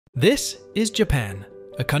This is Japan,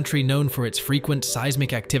 a country known for its frequent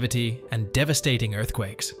seismic activity and devastating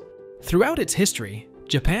earthquakes. Throughout its history,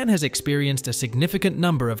 Japan has experienced a significant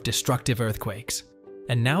number of destructive earthquakes,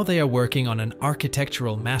 and now they are working on an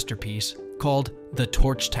architectural masterpiece called the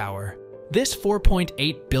Torch Tower. This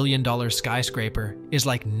 $4.8 billion skyscraper is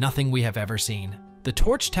like nothing we have ever seen. The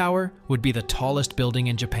Torch Tower would be the tallest building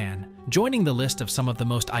in Japan, joining the list of some of the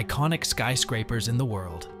most iconic skyscrapers in the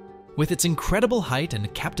world. With its incredible height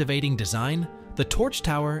and captivating design, the Torch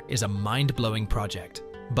Tower is a mind-blowing project.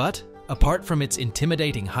 But, apart from its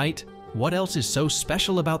intimidating height, what else is so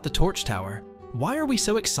special about the Torch Tower? Why are we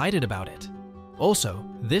so excited about it? Also,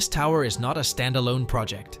 this tower is not a standalone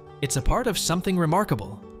project. It's a part of something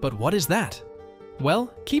remarkable. But what is that?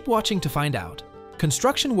 Well, keep watching to find out.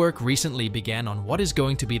 Construction work recently began on what is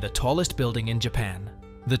going to be the tallest building in Japan.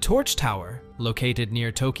 The Torch Tower, located near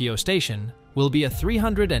Tokyo Station, will be a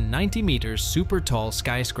 390 meters super tall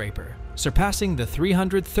skyscraper, surpassing the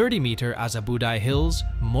 330-meter Azabudai Hills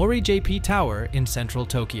Mori JP Tower in central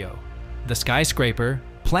Tokyo. The skyscraper,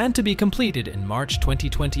 planned to be completed in March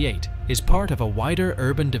 2028, is part of a wider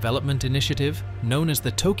urban development initiative known as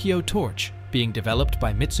the Tokyo Torch, being developed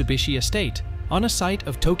by Mitsubishi Estate on a site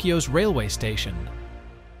of Tokyo's railway station.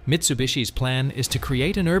 Mitsubishi's plan is to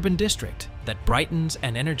create an urban district that brightens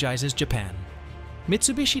and energizes Japan.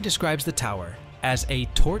 Mitsubishi describes the tower as a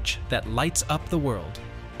torch that lights up the world,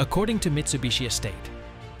 according to Mitsubishi Estate.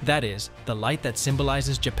 That is, the light that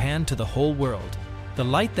symbolizes Japan to the whole world, the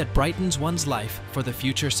light that brightens one's life for the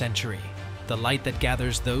future century, the light that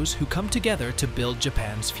gathers those who come together to build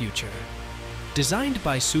Japan's future. Designed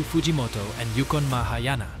by Su Fujimoto and Yukon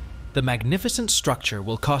Mahayana, the magnificent structure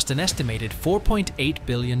will cost an estimated $4.8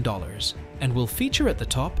 billion and will feature at the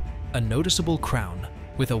top a noticeable crown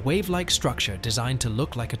with a wave-like structure designed to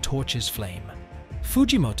look like a torch's flame.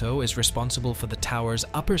 Fujimoto is responsible for the tower's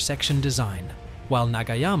upper section design, while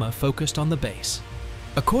Nagayama focused on the base.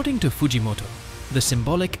 According to Fujimoto, the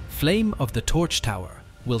symbolic flame of the Torch Tower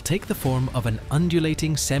will take the form of an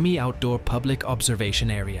undulating semi-outdoor public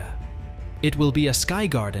observation area. It will be a sky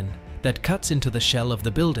garden that cuts into the shell of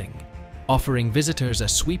the building, offering visitors a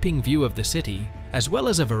sweeping view of the city, as well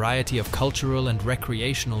as a variety of cultural and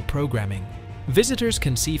recreational programming. Visitors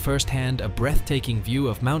can see firsthand a breathtaking view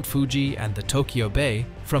of Mount Fuji and the Tokyo Bay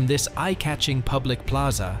from this eye-catching public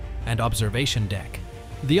plaza and observation deck.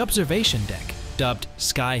 The observation deck, dubbed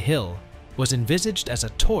Sky Hill, was envisaged as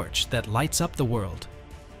a torch that lights up the world.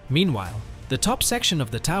 Meanwhile, the top section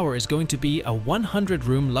of the tower is going to be a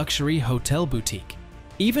 100-room luxury hotel boutique.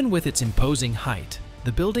 Even with its imposing height,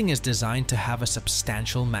 the building is designed to have a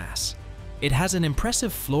substantial mass. It has an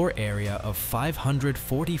impressive floor area of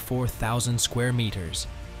 544,000 square meters,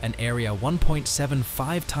 an area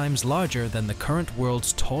 1.75 times larger than the current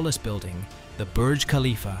world's tallest building, the Burj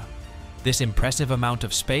Khalifa. This impressive amount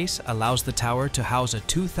of space allows the tower to house a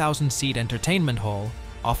 2,000-seat entertainment hall,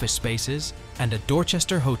 office spaces, and a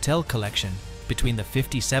Dorchester hotel collection between the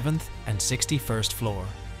 57th and 61st floor.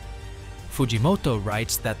 Fujimoto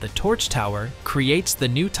writes that the Torch Tower creates the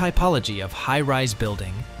new typology of high-rise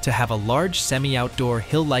building to have a large semi-outdoor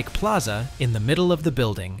hill-like plaza in the middle of the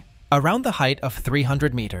building, around the height of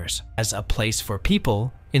 300 meters, as a place for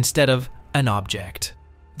people instead of an object.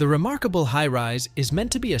 The remarkable high-rise is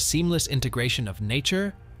meant to be a seamless integration of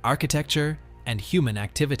nature, architecture, and human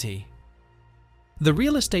activity. The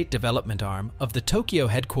real estate development arm of the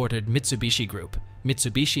Tokyo-headquartered Mitsubishi Group,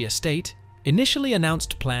 Mitsubishi Estate, initially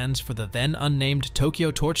announced plans for the then unnamed Tokyo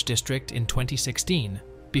Torch District in 2016,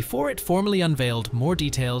 before it formally unveiled more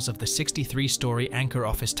details of the 63-story anchor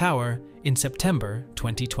office tower in September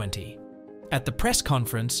 2020. At the press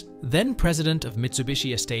conference, then president of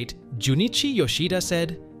Mitsubishi Estate, Junichi Yoshida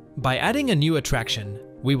said, "By adding a new attraction,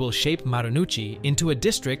 we will shape Marunouchi into a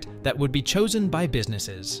district that would be chosen by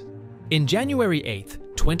businesses." In January 8,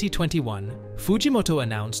 2021, Fujimoto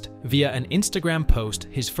announced via an Instagram post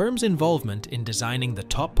his firm's involvement in designing the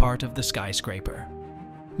top part of the skyscraper.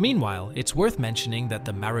 Meanwhile, it's worth mentioning that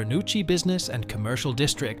the Marunouchi Business and Commercial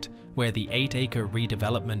District, where the 8-acre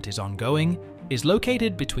redevelopment is ongoing, is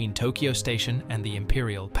located between Tokyo Station and the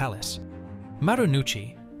Imperial Palace.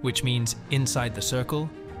 Marunouchi, which means inside the circle,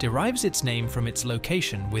 derives its name from its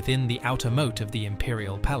location within the outer moat of the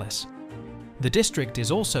Imperial Palace. The district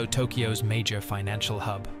is also Tokyo's major financial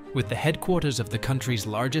hub, with the headquarters of the country's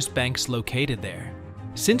largest banks located there.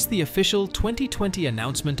 Since the official 2020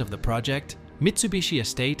 announcement of the project, Mitsubishi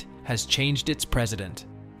Estate has changed its president,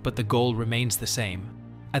 but the goal remains the same.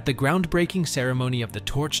 At the groundbreaking ceremony of the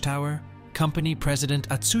Torch Tower, company president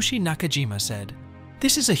Atsushi Nakajima said,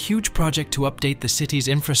 "This is a huge project to update the city's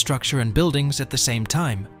infrastructure and buildings at the same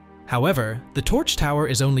time. However, the Torch Tower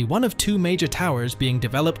is only one of 2 major towers being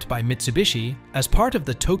developed by Mitsubishi as part of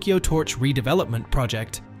the Tokyo Torch redevelopment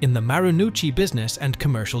project in the Marunouchi Business and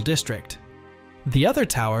Commercial District. The other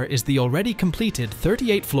tower is the already completed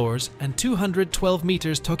 38 floors and 212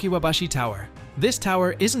 meters Tokiwabashi Tower. This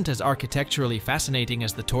tower isn't as architecturally fascinating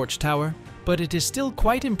as the Torch Tower, but it is still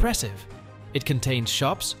quite impressive. It contains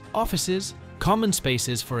shops, offices, common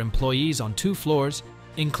spaces for employees on 2 floors,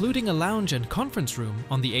 including a lounge and conference room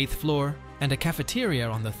on the 8th floor and a cafeteria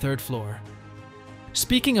on the 3rd floor.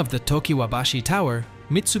 Speaking of the Tokiwabashi Tower,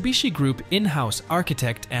 Mitsubishi Group in-house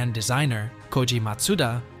architect and designer Koji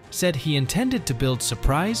Matsuda said he intended to build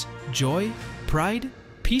surprise, joy, pride,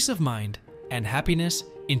 peace of mind, and happiness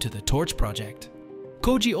into the Torch project.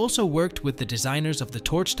 Koji also worked with the designers of the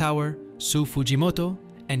Torch Tower, Su Fujimoto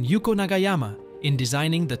and Yuko Nagayama, in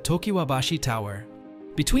designing the Tokiwabashi Tower.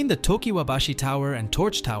 Between the Tokiwabashi Tower and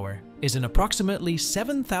Torch Tower is an approximately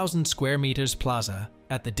 7,000 square meters plaza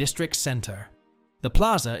at the district's center. The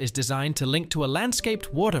plaza is designed to link to a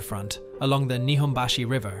landscaped waterfront along the Nihonbashi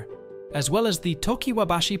River, as well as the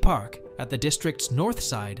Tokiwabashi Park at the district's north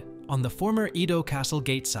side on the former Edo Castle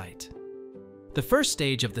gate site. The first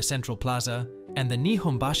stage of the central plaza and the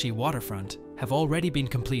Nihonbashi waterfront have already been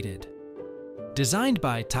completed. Designed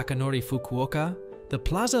by Takanori Fukuoka, the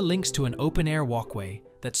plaza links to an open-air walkway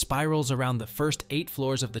that spirals around the first 8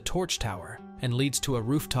 floors of the Torch Tower and leads to a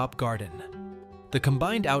rooftop garden. The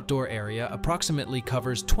combined outdoor area approximately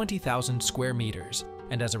covers 20,000 square meters,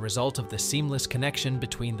 and as a result of the seamless connection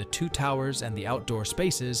between the 2 towers and the outdoor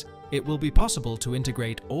spaces, it will be possible to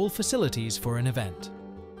integrate all facilities for an event.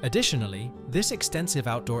 Additionally, this extensive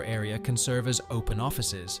outdoor area can serve as open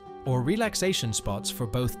offices or relaxation spots for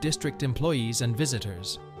both district employees and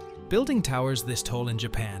visitors. Building towers this tall in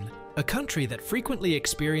Japan, a country that frequently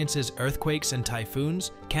experiences earthquakes and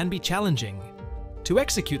typhoons, can be challenging. To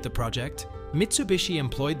execute the project, Mitsubishi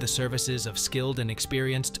employed the services of skilled and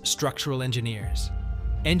experienced structural engineers.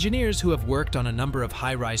 Engineers who have worked on a number of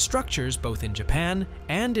high-rise structures both in Japan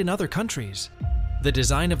and in other countries. The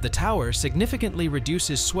design of the tower significantly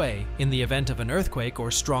reduces sway in the event of an earthquake or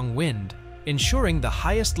strong wind, ensuring the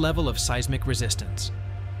highest level of seismic resistance.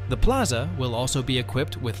 The plaza will also be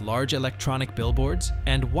equipped with large electronic billboards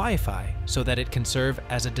and Wi-Fi so that it can serve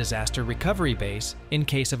as a disaster recovery base in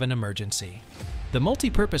case of an emergency. The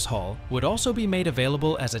multi-purpose hall would also be made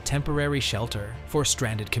available as a temporary shelter for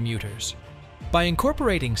stranded commuters. By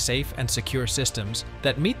incorporating safe and secure systems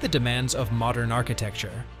that meet the demands of modern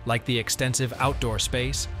architecture, like the extensive outdoor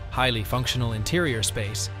space, highly functional interior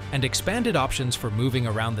space, and expanded options for moving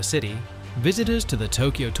around the city, visitors to the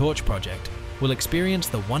Tokyo Torch project will experience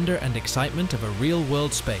the wonder and excitement of a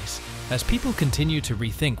real-world space as people continue to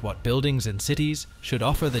rethink what buildings and cities should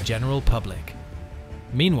offer the general public.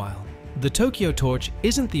 Meanwhile, the Tokyo Torch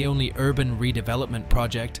isn't the only urban redevelopment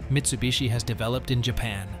project Mitsubishi has developed in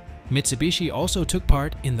Japan. Mitsubishi also took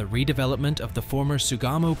part in the redevelopment of the former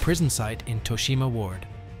Sugamo prison site in Toshima Ward.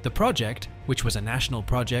 The project, which was a national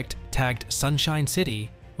project tagged Sunshine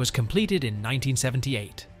City, was completed in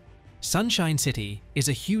 1978. Sunshine City is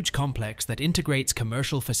a huge complex that integrates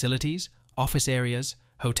commercial facilities, office areas,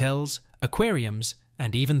 hotels, aquariums,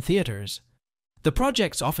 and even theaters. The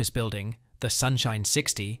project's office building, the Sunshine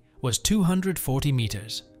 60, was 240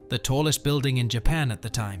 meters, the tallest building in Japan at the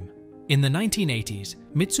time. In the 1980s,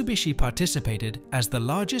 Mitsubishi participated as the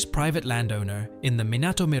largest private landowner in the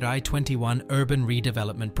Minato Mirai 21 urban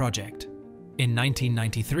redevelopment project. In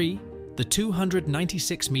 1993, the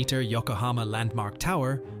 296-meter Yokohama Landmark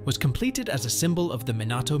Tower was completed as a symbol of the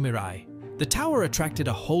Minato Mirai. The tower attracted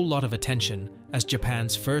a whole lot of attention as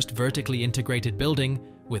Japan's first vertically integrated building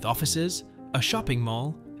with offices, a shopping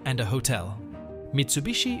mall, and a hotel.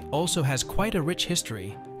 Mitsubishi also has quite a rich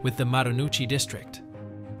history with the Marunouchi district.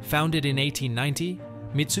 Founded in 1890,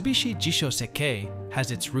 Mitsubishi Jisho Sekkei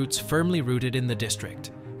has its roots firmly rooted in the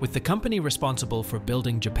district, with the company responsible for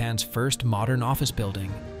building Japan's first modern office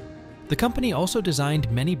building. The company also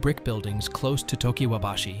designed many brick buildings close to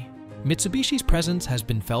Tokiwabashi. Mitsubishi's presence has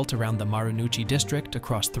been felt around the Marunouchi district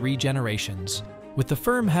across 3 generations, with the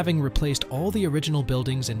firm having replaced all the original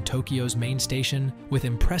buildings in Tokyo's main station with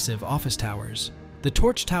impressive office towers. The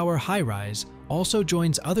Torch Tower high-rise also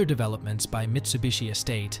joins other developments by Mitsubishi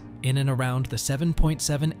Estate in and around the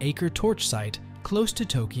 7.7-acre Torch site close to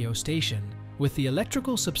Tokyo Station, with the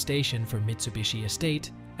electrical substation for Mitsubishi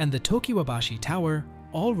Estate and the Tokiwabashi Tower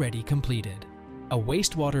already completed. A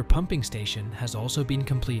wastewater pumping station has also been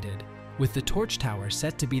completed, with the Torch Tower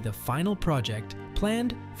set to be the final project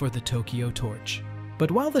planned for the Tokyo Torch.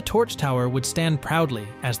 But while the Torch Tower would stand proudly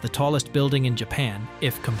as the tallest building in Japan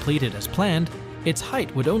if completed as planned, Its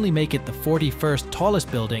height would only make it the 41st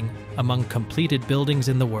tallest building among completed buildings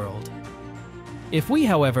in the world. If we,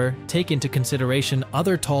 however, take into consideration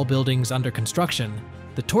other tall buildings under construction,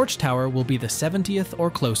 the Torch Tower will be the 70th or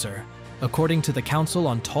closer, according to the Council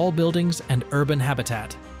on Tall Buildings and Urban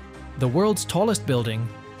Habitat. The world's tallest building,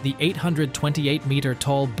 the 828-meter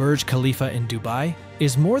tall Burj Khalifa in Dubai,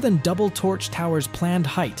 is more than double Torch Tower's planned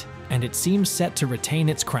height, and it seems set to retain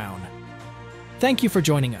its crown. Thank you for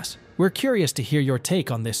joining us. We're curious to hear your take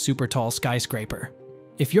on this super tall skyscraper.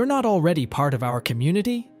 If you're not already part of our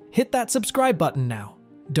community, hit that subscribe button now.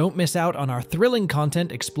 Don't miss out on our thrilling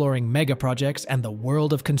content exploring mega projects and the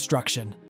world of construction.